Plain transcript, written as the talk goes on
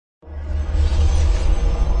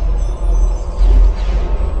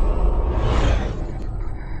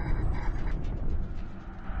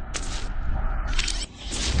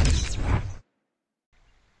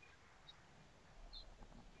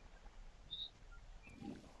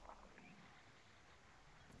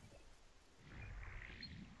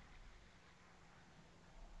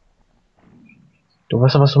Du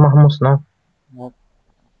weißt ja, was du machen musst, ne? Ja.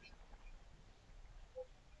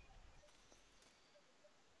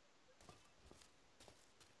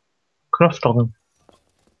 Knopf drücken.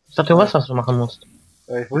 Ich dachte, du weißt, was du machen musst.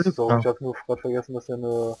 Ja, ich wusste es auch. Lügner. Ich habe nur gerade vergessen, dass er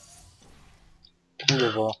eine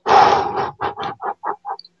Truhe war.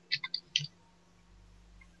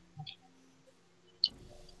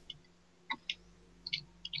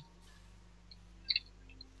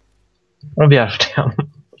 Und wir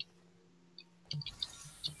sterben.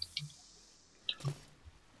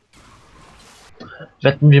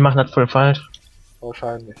 Wetten, wir machen das voll falsch.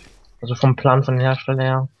 Wahrscheinlich. Also vom Plan von den Hersteller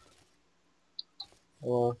her.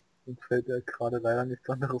 Aber uns fällt ja gerade leider nichts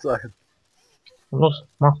anderes ein. Los,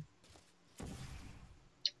 mach.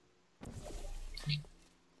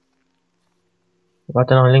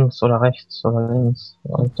 Warte nach links oder rechts oder links.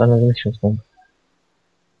 Und dann in die Richtung.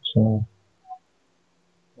 So.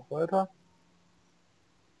 Noch weiter?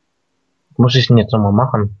 Muss ich denn jetzt nochmal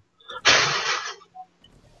machen?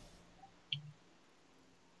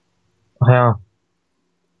 Ach ja.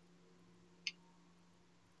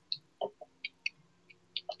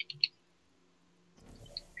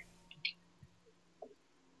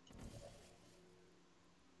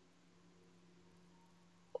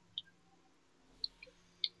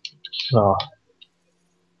 So.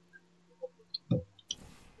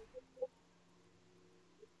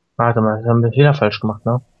 Warte mal, das haben wir wieder falsch gemacht,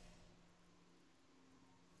 ne?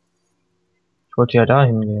 Ich wollte ja da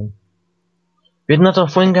hingehen. Wir hatten das doch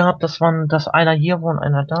vorhin gehabt, dass einer hier war und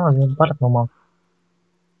einer da. Wie war das nochmal?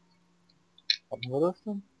 Hatten wir das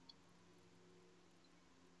denn?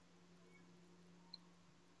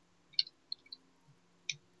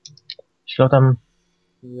 Ich glaube,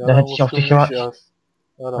 Ja, da da hätte ich auf musst du dich mich warten. erst.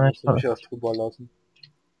 Ja, da Ja, musst du mich erst drüber lassen.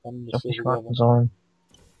 Dann ich auf bist du dich rüber. warten sollen.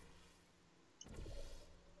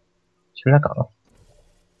 Ich will da gar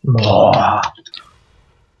nicht. Boah.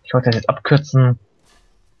 Ich wollte das jetzt abkürzen.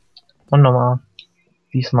 Und nochmal.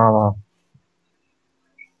 Diesmal war.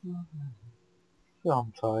 Wir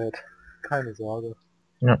haben Zeit. Keine Sorge.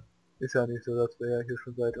 Ja, Ist ja nicht so, dass wir ja hier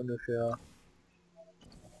schon seit ungefähr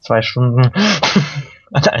 2 Stunden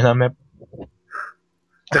an einer Map.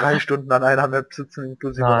 3 Stunden an einer Map sitzen,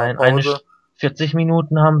 inklusive einer Nein, Pause. 40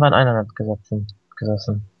 Minuten haben wir an einer Map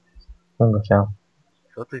gesessen. Ungefähr.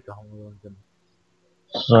 40, da haben wir dann.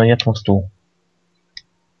 So, jetzt musst du.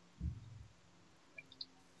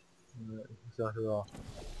 Ich muss ja höher.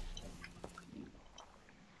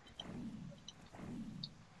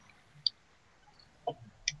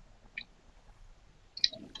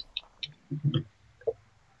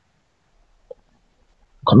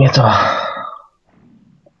 Komm jetzt doch.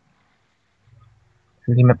 Ich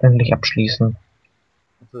will die Map endlich abschließen.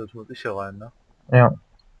 Achso, jetzt muss ich hier rein, ne? Ja.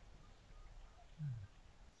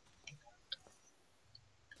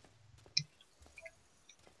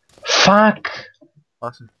 Fuck!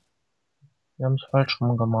 Was denn? Wir haben es falsch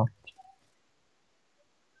rum gemacht.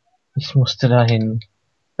 Ich musste dahin.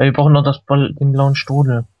 Weil wir brauchen noch den blauen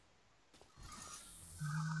Strudel.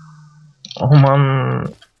 Oh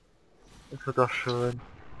Mann. Jetzt wird das schön.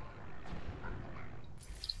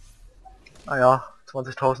 Naja,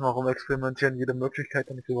 20.000 Mal rumexperimentieren, jede Möglichkeit,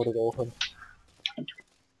 dann kriegen wir das auch hin.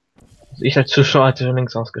 Ich als Zuschauer hatte schon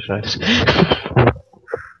links ausgeschaltet.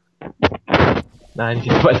 Nein, ich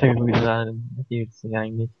will weitergegangen. Geht's nicht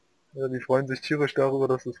eigentlich. Ja, die freuen sich tierisch darüber,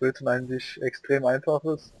 dass das Rätsel eigentlich extrem einfach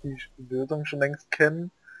ist, die Lösung schon längst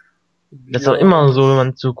kennen. Das ist doch Wir immer so, wenn uns,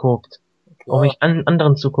 man zuguckt. Auch wenn klar, ich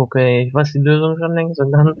anderen zugucke, ey. Ich weiß die Lösung schon längst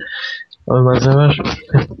und dann aber mal selber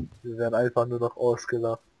wir werden einfach nur noch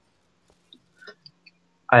ausgelacht.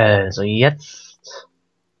 Also jetzt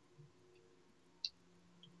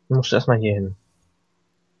musst du erstmal hier hin.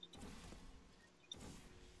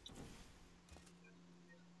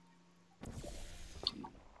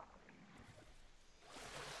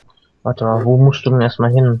 Warte mal, wo musst du denn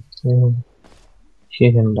erstmal hin?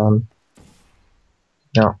 Hier hin dann.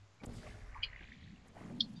 Ja.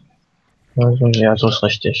 Also, ja, so ist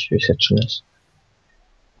richtig, wie es jetzt schon ist.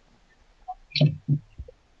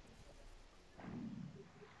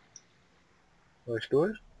 War ich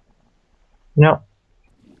durch? Ja.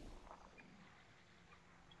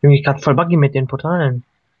 Ich bin mich gerade voll buggy mit den Portalen.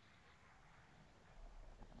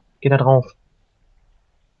 Geh da drauf.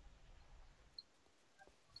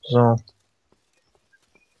 So.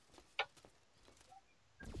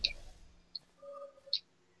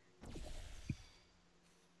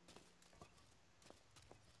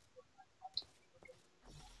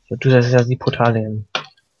 So, du setzt ja die Portale hin.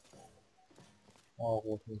 Oh,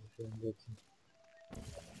 rot muss ich hier hinsetzen.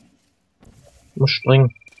 Du musst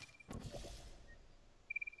springen.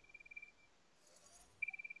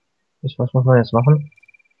 Was muss man jetzt machen?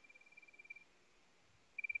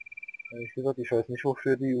 Ehrlich gesagt, ich weiß nicht,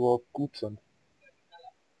 wofür die überhaupt gut sind.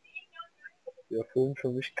 Die erfüllen für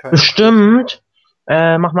mich keinen Zweck. Bestimmt.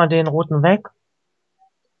 Mach mal den roten weg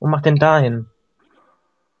und mach den dahin.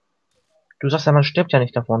 Du sagst ja, man stirbt ja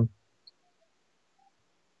nicht davon.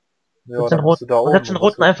 Ja, dann bist du da Setz oben den und was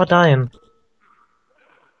roten wird einfach dahin.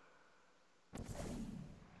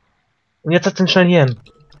 Und jetzt setz den schnell hier hin.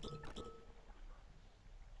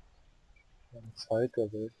 eine Zeit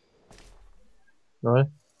der Welt?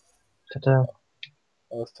 Null. Ich hätte,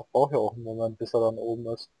 Aber es braucht ja auch einen Moment, bis er dann oben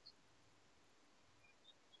ist.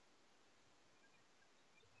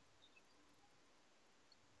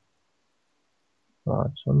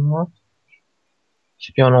 warte mal. Ich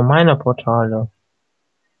habe ja auch noch meine Portale.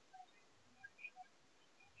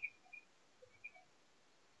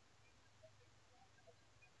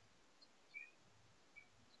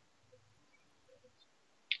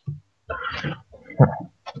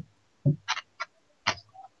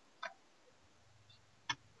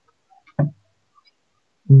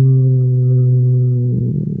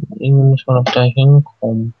 Irgendwie muss man noch da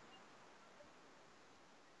hinkommen.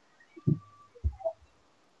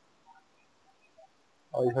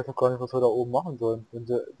 Aber ich weiß doch gar nicht, was wir da oben machen sollen. Wenn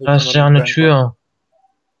sie Da jetzt ist nur ja den eine kleinen Kon. Tür.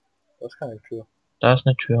 Das ist keine Tür. Da ist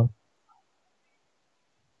eine Tür.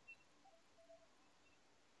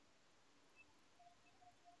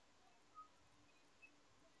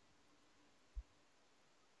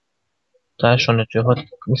 Da ist Okay. schon eine Tür.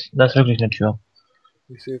 Da ist wirklich eine Tür.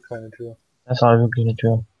 Ich sehe keine Tür. Das war wirklich eine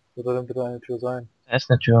Tür. Wird da denn bitte eine Tür sein? Da ist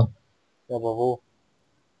eine Tür. Ja, aber wo?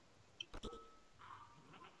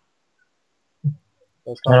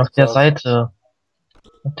 Da ist gar Ja, auf nichts. der Da ist, Seite.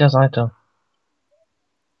 Auf der Seite.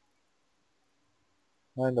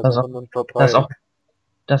 nein, das ist Das ist einfach auch, nur ein das ist auch, Dreieck.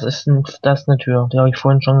 das ist eine Tür. Die habe ich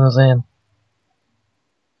vorhin schon gesehen.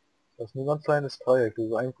 Das ist nur ein ganz kleines Dreieck. Das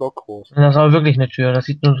ist ein Block groß. Und das ist aber wirklich eine Tür. Das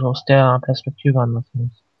sieht nur so aus der Perspektive an. Was das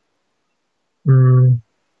ist. Hm,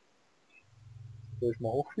 Soll ich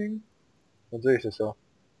mal hochfliegen? Dann sehe ich das ja.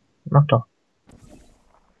 mach doch.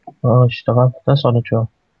 Oh, da ist auch eine Tür.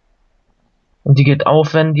 Und die geht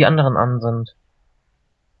auf, wenn die anderen an sind.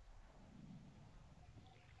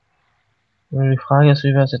 Und die Frage ist,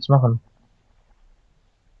 wie wir es jetzt machen.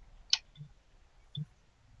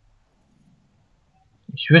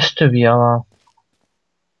 Ich wüsste wie, aber.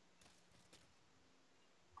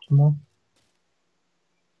 Warte mal.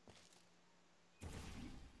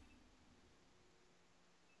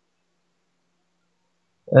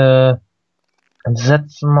 Äh, dann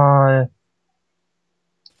setz mal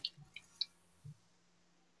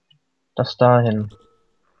das dahin.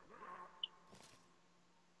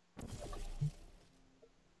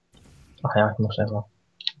 Ach ja, ich muss einfach.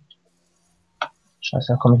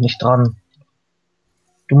 Scheiße, da komme ich nicht dran.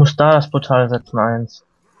 Du musst da das Portal setzen, eins.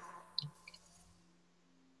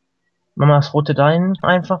 Mach mal das rote dahin,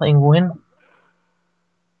 einfach irgendwo hin.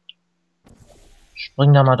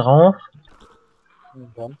 Spring da mal drauf.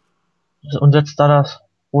 Und dann? Und setz da das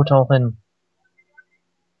rote auch hin.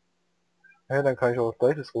 Hey, dann kann ich auch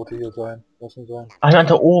gleich das rote hier sein. Lassen sein. Ach, ich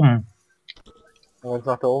meinte oben. Und wenn es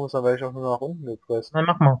nach da oben ist, dann werde ich auch nur nach unten gepresst. Nein,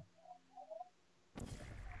 mach mal.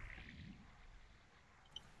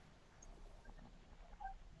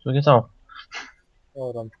 So geht's auch.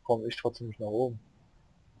 Ja, dann komme ich trotzdem nicht nach oben.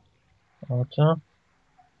 Warte.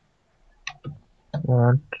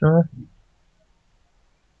 Warte.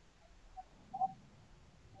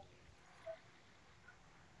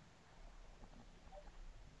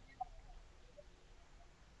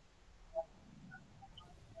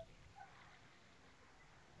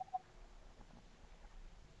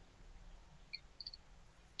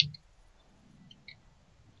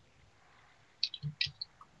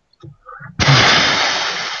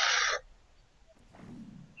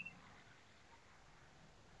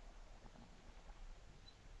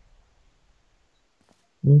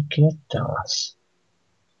 Wie geht das?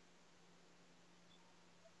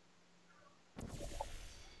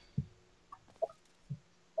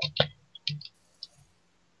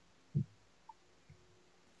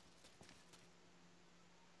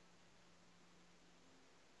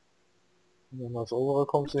 Und an das obere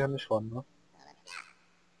kommst du ja nicht ran, ne?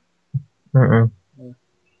 Mhm. Ja.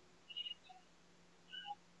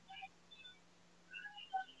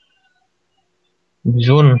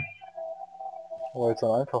 Wieso denn? Aber jetzt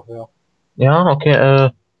dann einfach wäre. Ja,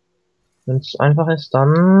 okay, wenn es einfach ist,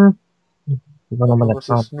 dann über nochmal Dafür der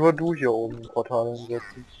Karte. müsstest nur du hier oben im Portal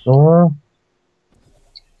hinsetzen. So,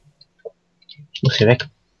 ich muss hier weg.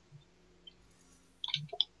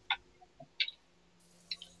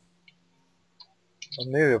 Und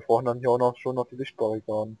nee, wir brauchen dann hier auch noch schon noch die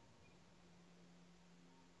Lichtbarrikaden.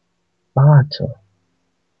 Warte.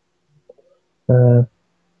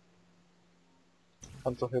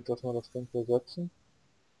 Kannst doch jetzt erstmal das Ding versetzen.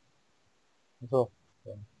 So.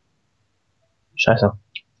 Ja. Scheiße.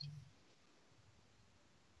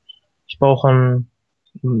 Ich brauche einen.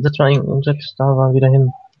 Setz mal irgendeinen setz da mal wieder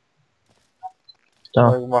hin.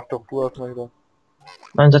 Da. Ja, mach doch du erstmal wieder.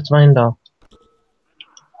 Nein, setz mal hin da.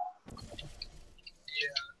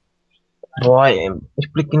 Boah, ey,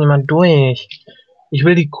 ich blicke nicht mal durch. Ich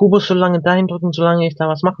will die Kubus so lange dahin drücken, solange ich da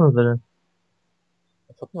was machen will.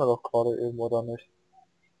 Das hatten wir doch gerade eben, oder nicht?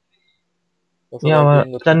 Das Ja, aber aber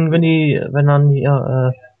gegen das dann, Gespielt. wenn dann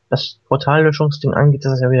hier, das Portallöschungsding angeht,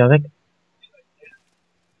 ist es ja wieder weg.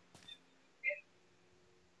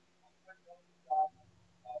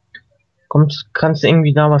 Kannst du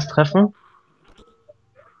irgendwie da was treffen?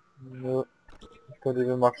 Nö. Ich könnte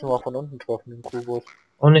den maximal von unten treffen, den Kubus.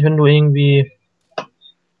 Und nicht, wenn du irgendwie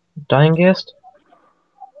dahin gehst?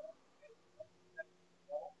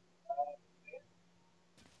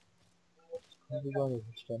 Kann ich sagen,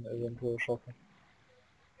 dass ich dann eventuell schaffe.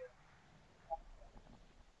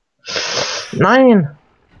 Nein!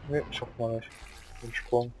 Nee, schafft man nicht. Den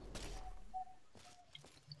Sprung.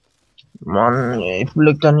 Mann, ich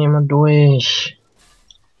blick da nicht mehr durch.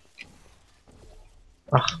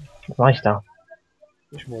 Ach, was war ich da?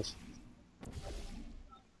 Ich muss.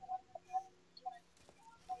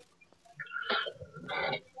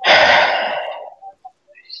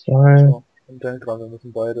 Soll. So. Und denk dran, wir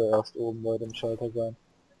müssen beide erst oben bei dem Schalter sein.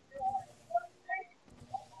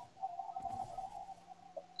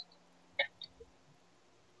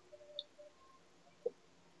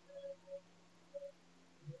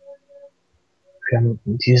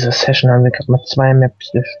 Diese Session haben wir gerade mit 2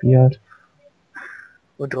 Maps gespielt.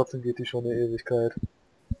 Und trotzdem geht die schon eine Ewigkeit.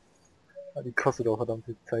 Ah, die kostet auch verdammt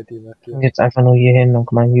viel Zeit, die Map hier. Und jetzt einfach nur hier hin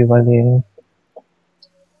und mal hier überlegen.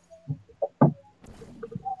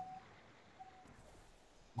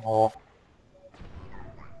 Oh.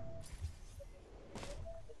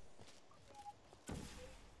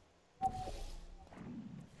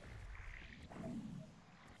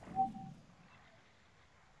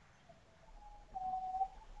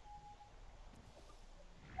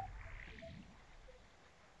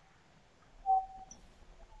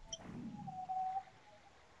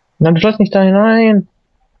 Na, du sollst nicht da hinein.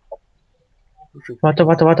 Du schickst mich Warte, doch.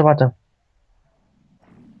 warte, warte, warte.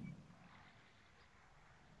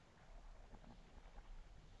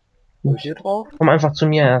 Soll ich hier drauf? Komm einfach zu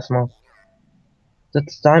mir erstmal.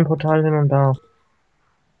 Setz da ein Portal hin und da.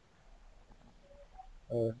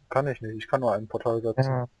 Kann ich nicht. Ich kann nur ein Portal setzen.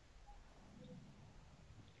 Ja.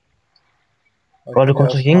 Aber ich Aber du kann ja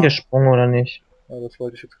kommst doch erstmal... hingesprungen, oder nicht? Ja, das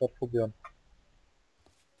wollte ich jetzt gerade probieren.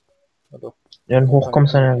 Ja doch. Ja, und So hoch kann ich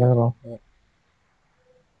kommst du dann ja reingehen. selber. Ja.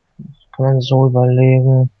 Kann man so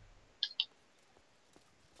überlegen.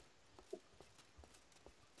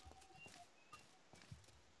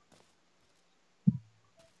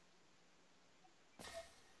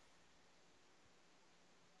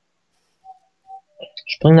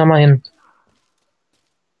 Spring da mal hin.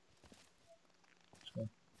 So.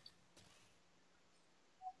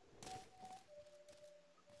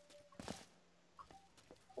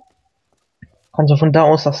 Kannst du von da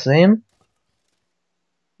aus das sehen?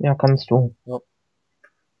 Ja, kannst du. Ja.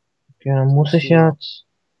 Ja, dann muss ich Ja. jetzt.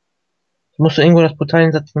 Ich muss irgendwo das Portal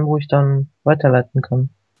hinsetzen, wo ich dann weiterleiten kann.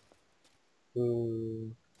 Was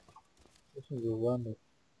ist denn so random?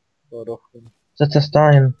 Ja doch. Setz das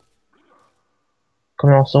da hin. Komm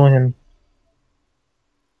ja auch so hin.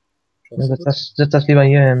 Schaffst du das? Setz das lieber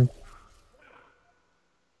hier hin.